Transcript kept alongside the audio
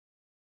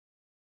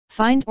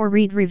Find or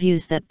read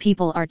reviews that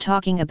people are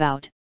talking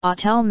about.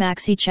 Autel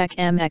MaxiCheck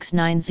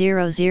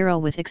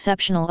MX900 with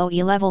exceptional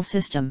OE level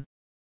system.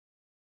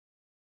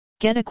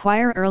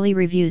 Acquire early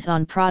reviews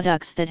on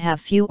products that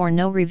have few or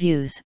no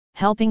reviews,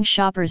 helping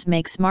shoppers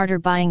make smarter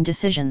buying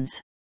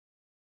decisions.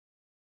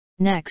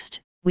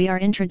 Next, we are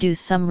introduce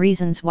some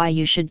reasons why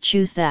you should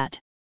choose that.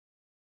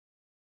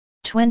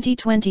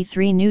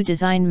 2023 New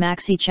Design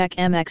MaxiCheck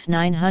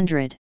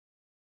MX900.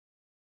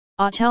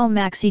 Autel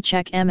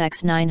MaxiCheck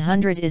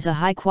MX900 is a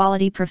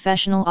high-quality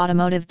professional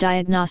automotive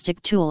diagnostic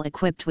tool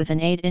equipped with an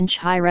 8-inch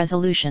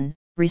high-resolution,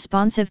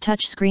 responsive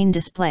touchscreen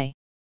display.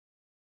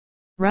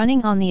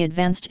 Running on the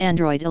advanced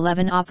Android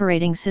 11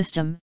 operating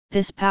system,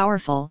 this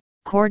powerful,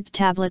 corded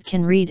tablet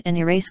can read and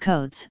erase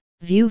codes,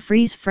 view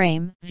freeze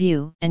frame,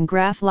 view and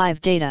graph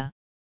live data,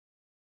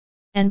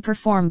 and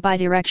perform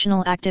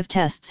bidirectional active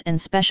tests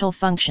and special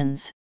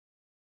functions.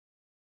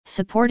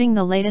 Supporting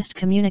the latest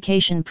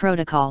communication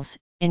protocols,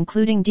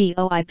 including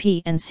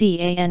DoIP and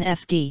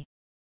CANFD.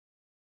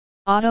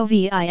 Auto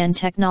VIN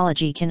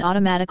technology can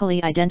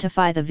automatically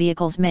identify the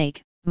vehicle's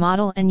make,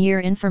 model and year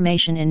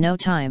information in no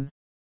time.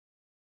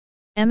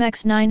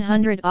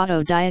 MX900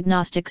 Auto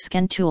Diagnostic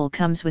Scan Tool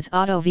comes with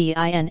Auto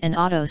VIN and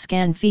Auto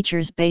Scan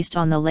features based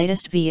on the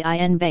latest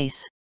VIN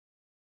base,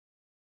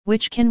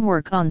 which can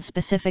work on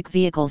specific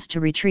vehicles to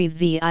retrieve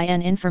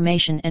VIN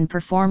information and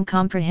perform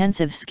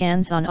comprehensive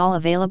scans on all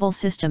available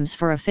systems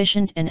for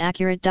efficient and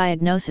accurate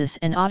diagnosis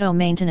and auto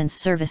maintenance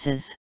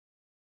services.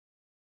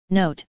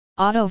 Note: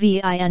 Auto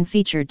VIN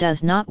feature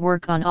does not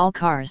work on all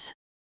cars.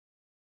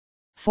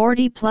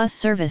 40+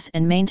 service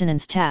and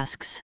maintenance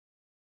tasks.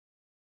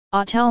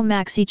 Autel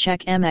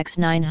MaxiCheck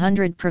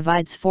MX900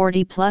 provides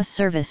 40+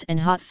 service and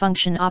hot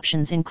function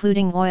options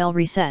including oil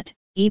reset,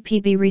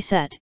 EPB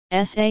reset,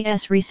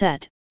 SAS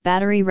reset,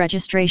 battery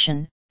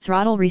registration,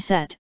 throttle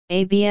reset,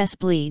 ABS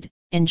bleed,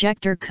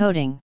 injector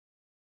coating,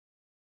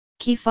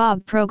 key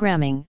fob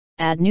programming,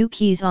 add new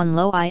keys on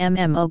low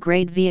IMMO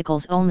grade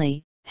vehicles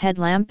only,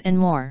 headlamp and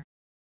more.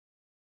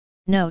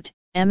 Note: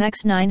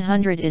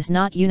 MX900 is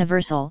not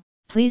universal,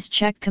 please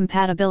check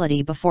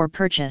compatibility before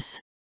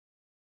purchase.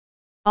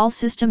 All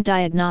system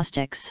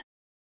diagnostics.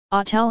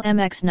 Autel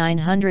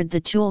MX900 The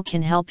tool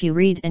can help you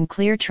read and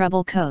clear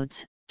trouble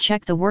codes,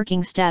 check the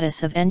working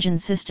status of engine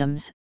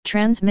systems,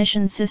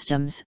 transmission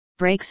systems,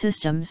 brake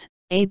systems,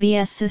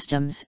 ABS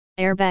systems,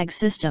 airbag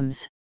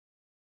systems,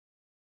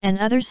 and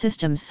other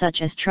systems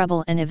such as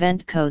trouble and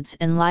event codes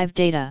and live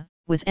data,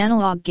 with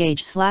analog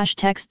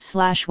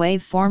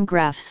gauge/text/waveform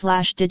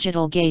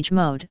graph/digital gauge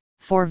mode,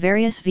 for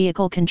various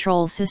vehicle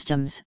control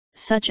systems,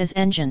 such as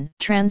engine,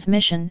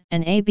 transmission,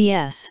 and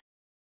ABS.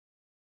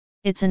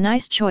 It's a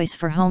nice choice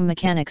for home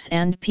mechanics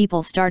and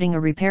people starting a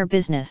repair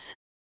business.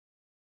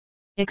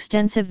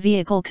 Extensive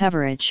vehicle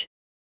coverage.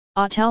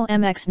 Autel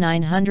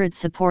MX900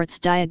 supports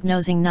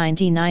diagnosing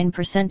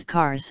 99%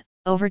 cars,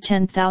 over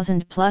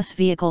 10,000 plus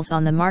vehicles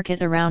on the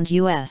market around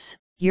US,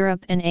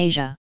 Europe and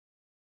Asia.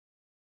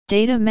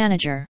 Data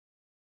Manager.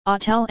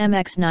 Autel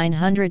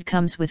MX900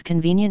 comes with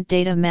convenient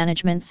data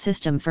management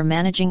system for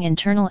managing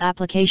internal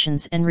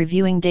applications and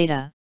reviewing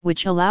data,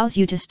 which allows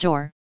you to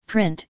store,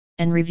 print,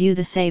 and review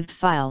the saved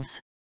files.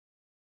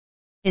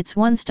 Its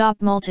one-stop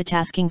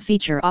multitasking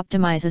feature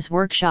optimizes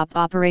workshop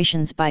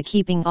operations by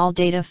keeping all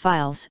data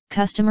files,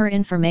 customer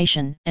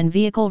information, and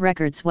vehicle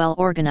records well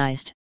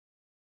organized.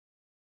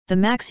 The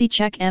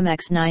MaxiCheck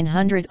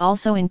MX900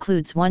 also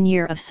includes 1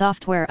 year of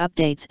software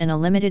updates and a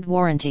limited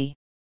warranty.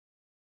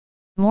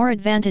 More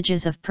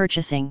advantages of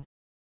purchasing.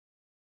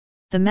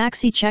 The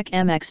MaxiCheck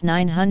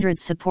MX900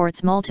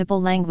 supports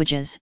multiple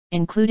languages,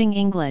 including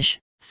English,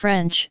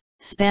 French,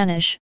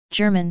 Spanish,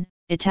 German,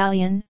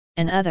 Italian,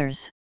 and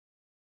others.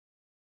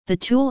 The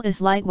tool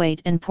is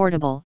lightweight and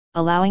portable,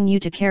 allowing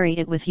you to carry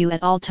it with you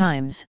at all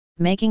times,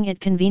 making it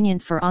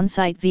convenient for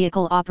on-site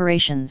vehicle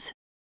operations.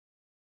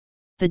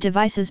 The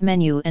device's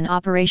menu and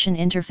operation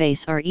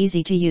interface are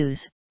easy to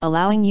use,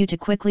 allowing you to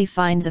quickly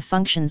find the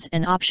functions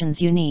and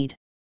options you need.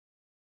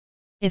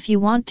 If you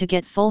want to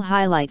get full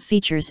highlight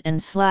features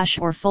and /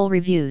 full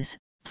reviews,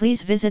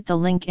 please visit the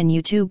link in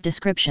YouTube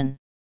description.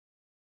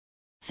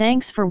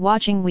 Thanks for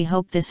watching. We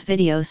hope this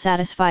video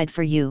satisfied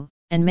for you,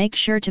 and make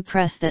sure to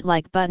press that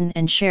like button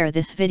and share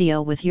this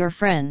video with your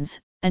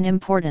friends, and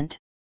important.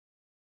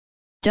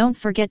 Don't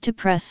forget to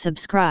press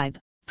subscribe,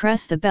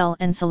 press the bell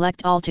and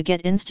select all to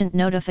get instant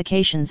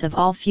notifications of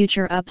all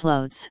future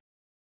uploads.